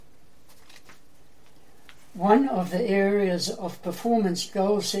One of the areas of performance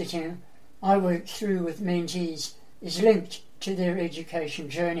goal setting I work through with mentees is linked to their education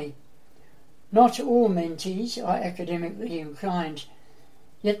journey. Not all mentees are academically inclined,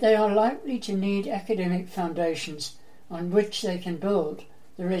 yet they are likely to need academic foundations on which they can build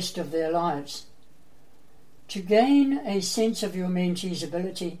the rest of their lives. To gain a sense of your mentee's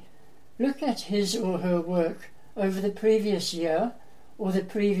ability, look at his or her work over the previous year or the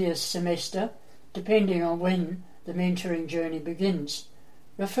previous semester, depending on when the mentoring journey begins,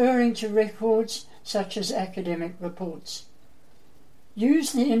 referring to records such as academic reports.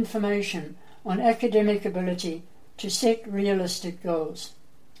 Use the information on academic ability to set realistic goals.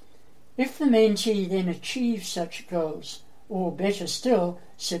 If the mentee then achieves such goals, or better still,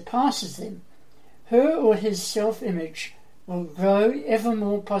 surpasses them, her or his self-image will grow ever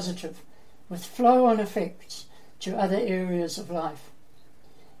more positive, with flow-on effects to other areas of life.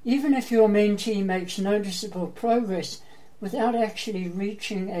 Even if your mentee makes noticeable progress without actually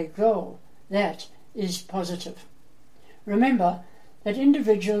reaching a goal, that is positive. Remember that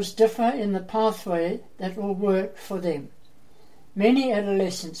individuals differ in the pathway that will work for them. Many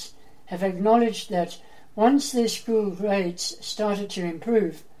adolescents have acknowledged that once their school grades started to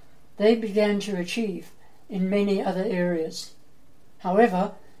improve, they began to achieve in many other areas.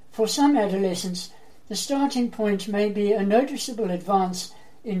 However, for some adolescents, the starting point may be a noticeable advance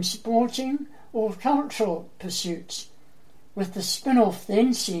in sporting or cultural pursuits, with the spin-off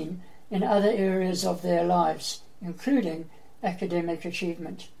then seen in other areas of their lives, including academic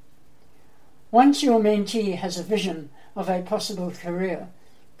achievement. Once your mentee has a vision of a possible career,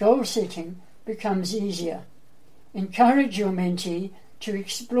 goal setting becomes easier. Encourage your mentee to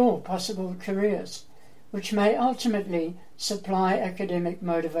explore possible careers, which may ultimately supply academic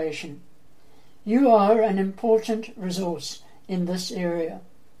motivation. You are an important resource in this area.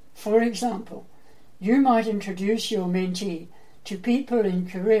 For example, you might introduce your mentee to people in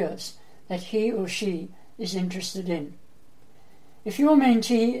careers that he or she is interested in. If your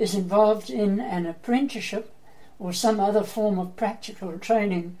mentee is involved in an apprenticeship or some other form of practical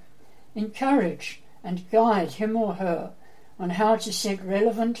training, encourage and guide him or her on how to set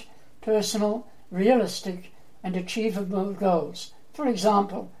relevant, personal, realistic and achievable goals. For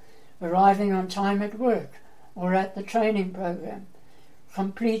example, arriving on time at work or at the training program,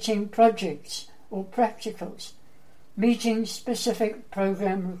 completing projects or practicals, meeting specific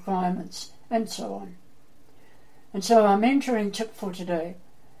program requirements, and so on. And so our mentoring tip for today: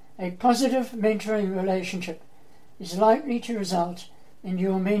 a positive mentoring relationship is likely to result in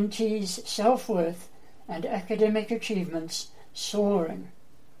your mentee's self-worth and academic achievements soaring.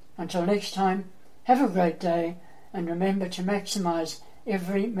 Until next time, have a great day and remember to maximize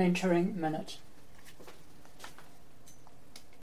every mentoring minute.